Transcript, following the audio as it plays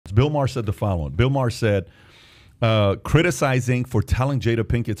Bill Maher said the following. Bill Maher said, criticizing for telling Jada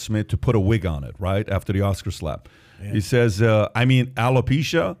Pinkett Smith to put a wig on it, right, after the Oscar slap. Yeah. He says, I mean,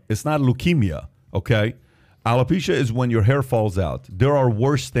 alopecia, it's not leukemia, okay? Alopecia is when your hair falls out. There are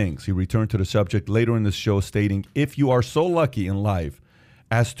worse things. He returned to the subject later in the show, stating, if you are so lucky in life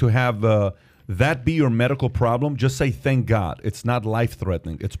as to have that be your medical problem, just say thank God. It's not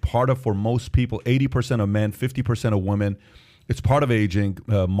life-threatening. It's part of, for most people, 80% of men, 50% of women. It's part of aging.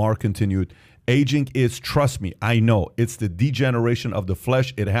 Mark continued, aging is, trust me, I know, it's the degeneration of the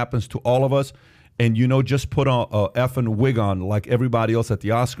flesh. It happens to all of us. And, you know, just put a effing wig on like everybody else at the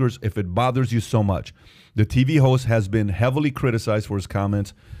Oscars if it bothers you so much. The TV host has been heavily criticized for his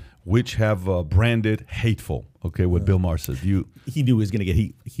comments, which have branded hateful. Okay, what Bill Maher says. He knew he was going to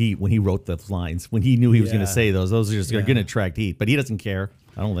get heat when he wrote those lines. When he knew he was going to say those are just going to attract heat. But he doesn't care,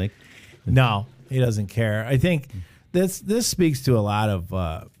 I don't think. No, he doesn't care. I think this speaks to a lot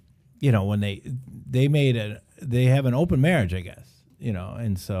of, you know, when they have an open marriage, I guess, you know,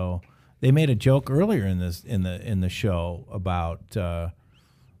 and so they made a joke earlier in the show about,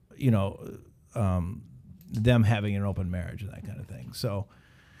 you know, them having an open marriage and that kind of thing. So,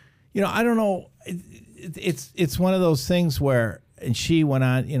 you know, I don't know. It's one of those things where, and she went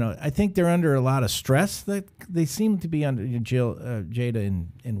on, you know, I think they're under a lot of stress that they seem to be under, Jada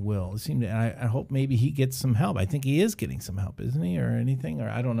and Will. It seemed to, I hope maybe he gets some help. I think he is getting some help, isn't he, or anything? Or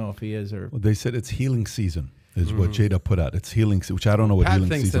I don't know if he is. Or well, they said it's healing season is what Jada put out. It's healing, which I don't know what Pat healing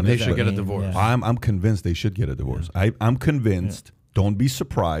thinks season that is. they should get a divorce. Yeah. I'm convinced they should get a divorce. Yeah. I'm convinced. Yeah. Don't be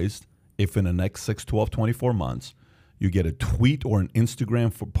surprised if in the next 6, 12, 24 months, you get a tweet or an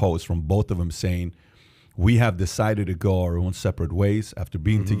Instagram post from both of them saying, we have decided to go our own separate ways after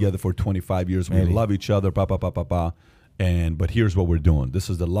being together for 25 years. Maybe. We love each other, but here's what we're doing. This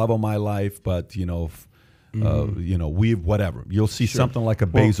is the love of my life, but, you know, we've whatever. You'll see something like a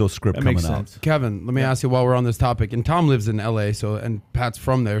Bezos script coming out. Kevin, let me ask you while we're on this topic. And Tom lives in L.A., and Pat's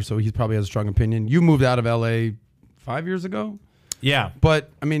from there, so he probably has a strong opinion. You moved out of L.A. 5 years ago? Yeah.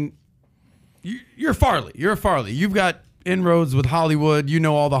 But, I mean, you're Farley. You're a Farley. You've got inroads with Hollywood. You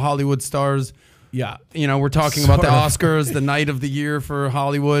know all the Hollywood stars. Yeah. You know, we're talking about the Oscars, the night of the year for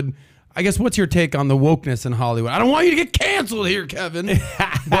Hollywood. I guess what's your take on the wokeness in Hollywood? I don't want you to get canceled here, Kevin.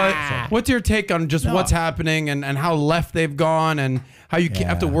 But what's your take on just what's happening and how left they've gone and how you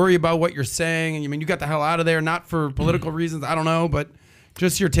have to worry about what you're saying? And you mean you got the hell out of there, not for political reasons, I don't know, but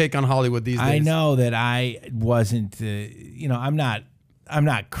just your take on Hollywood these days. I know that I wasn't, you know, I'm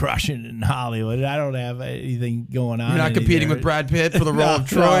not crushing in Hollywood. I don't have anything going on. You're not competing with Brad Pitt for the role of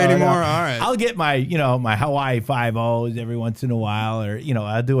Troy anymore? No. All right. I'll get my, you know, my Hawaii 5-0s every once in a while, or, you know,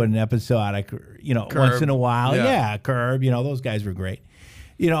 I'll do an episode, you know, Curb. once in a while. Yeah, Curb. You know, those guys were great.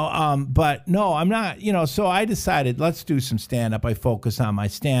 You know, but no, I'm not, you know, so I decided let's do some stand-up. I focus on my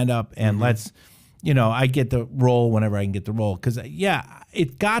stand-up and let's, you know, I get the role whenever I can get the role. Because,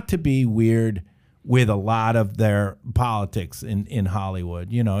 it got to be weird with a lot of their politics in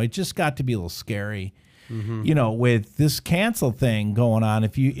Hollywood. You know, it just got to be a little scary, you know, with this cancel thing going on.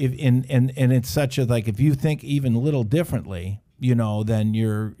 And it's such a, like, if you think even a little differently, you know, then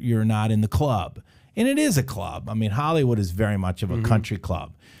you're not in the club. And it is a club. I mean, Hollywood is very much of a country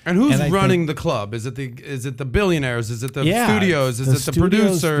club. And who's running the club? Is it the billionaires? Is it the studios? Is it the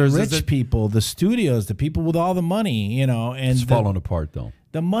producers? The rich people, the studios, the people with all the money, you know. And it's falling apart, though.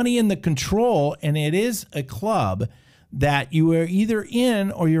 The money and the control, and it is a club that you are either in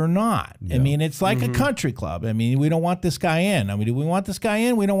or you're not. Yeah. I mean, it's like a country club. I mean, we don't want this guy in. I mean, do we want this guy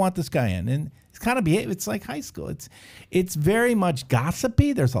in? We don't want this guy in. And it's kind of it's like high school. It's very much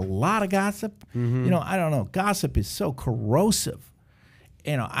gossipy. There's a lot of gossip. You know, I don't know. Gossip is so corrosive.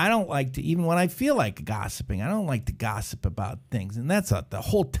 You know, I don't like to, even when I feel like gossiping, I don't like to gossip about things. And the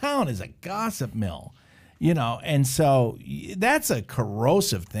whole town is a gossip mill. You know, and so that's a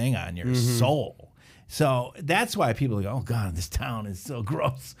corrosive thing on your soul. So that's why people go, oh, God, this town is so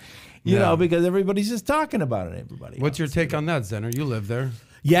gross. You know, because everybody's just talking about it, What's your take on that, Zenner? You live there.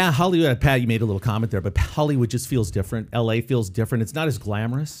 Yeah, Hollywood, Pat, you made a little comment there, but Hollywood just feels different. L.A. feels different. It's not as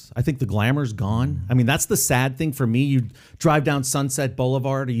glamorous. I think the glamour's gone. I mean, that's the sad thing for me. You drive down Sunset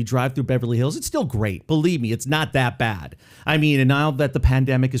Boulevard or you drive through Beverly Hills. It's still great. Believe me, it's not that bad. I mean, and now that the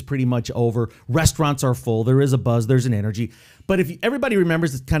pandemic is pretty much over, restaurants are full. There is a buzz. There's an energy. But if everybody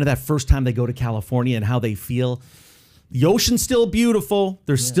remembers kind of that first time they go to California and how they feel, the ocean's still beautiful.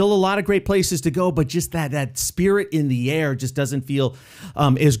 There's still a lot of great places to go, but just that spirit in the air just doesn't feel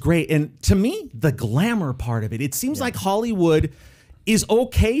as great. And to me, the glamour part of it seems like Hollywood is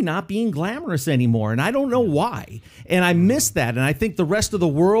okay not being glamorous anymore, and I don't know why. And I miss that, and I think the rest of the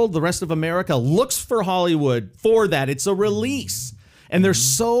world, the rest of America looks for Hollywood for that. It's a release. And they're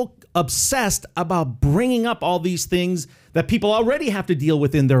so obsessed about bringing up all these things that people already have to deal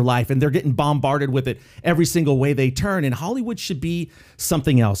with in their life, and they're getting bombarded with it every single way they turn. And Hollywood should be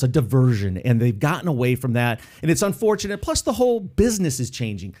something else, a diversion, and they've gotten away from that. And it's unfortunate. Plus, the whole business is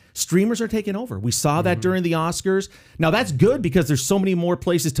changing. Streamers are taking over. We saw that during the Oscars. Now, that's good because there's so many more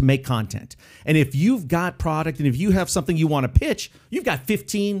places to make content. And if you've got product and if you have something you want to pitch, you've got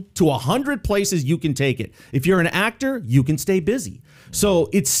 15 to 100 places you can take it. If you're an actor, you can stay busy. So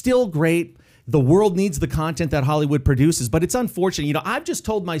it's still great. The world needs the content that Hollywood produces, but it's unfortunate. You know, I've just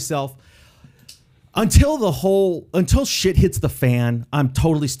told myself until shit hits the fan, I'm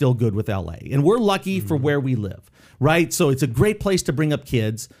totally still good with LA. And we're lucky for where we live, right? So it's a great place to bring up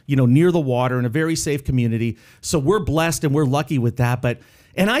kids, you know, near the water in a very safe community. So we're blessed and we're lucky with that. But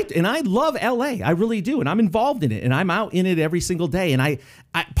and I love LA. I really do. And I'm involved in it and I'm out in it every single day. And I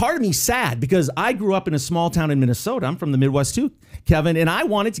part of me's sad because I grew up in a small town in Minnesota. I'm from the Midwest too, Kevin, and I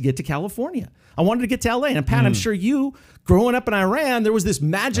wanted to get to California. I wanted to get to LA. And Pat, I'm sure you, growing up in Iran, there was this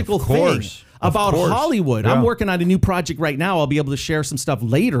magical thing about Hollywood. Yeah. I'm working on a new project right now. I'll be able to share some stuff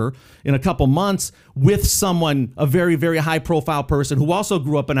later in a couple months with someone, a very, very high profile person who also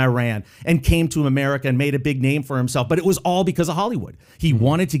grew up in Iran and came to America and made a big name for himself. But it was all because of Hollywood. He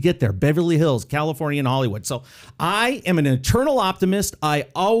wanted to get there. Beverly Hills, California, and Hollywood. So I am an eternal optimist. I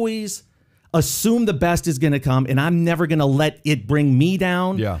always assume the best is going to come, and I'm never going to let it bring me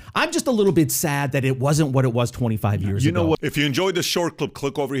down. Yeah. I'm just a little bit sad that it wasn't what it was 25 years ago. You know what? If you enjoyed this short clip,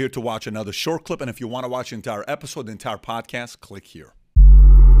 click over here to watch another short clip. And if you want to watch the entire episode, the entire podcast, click here.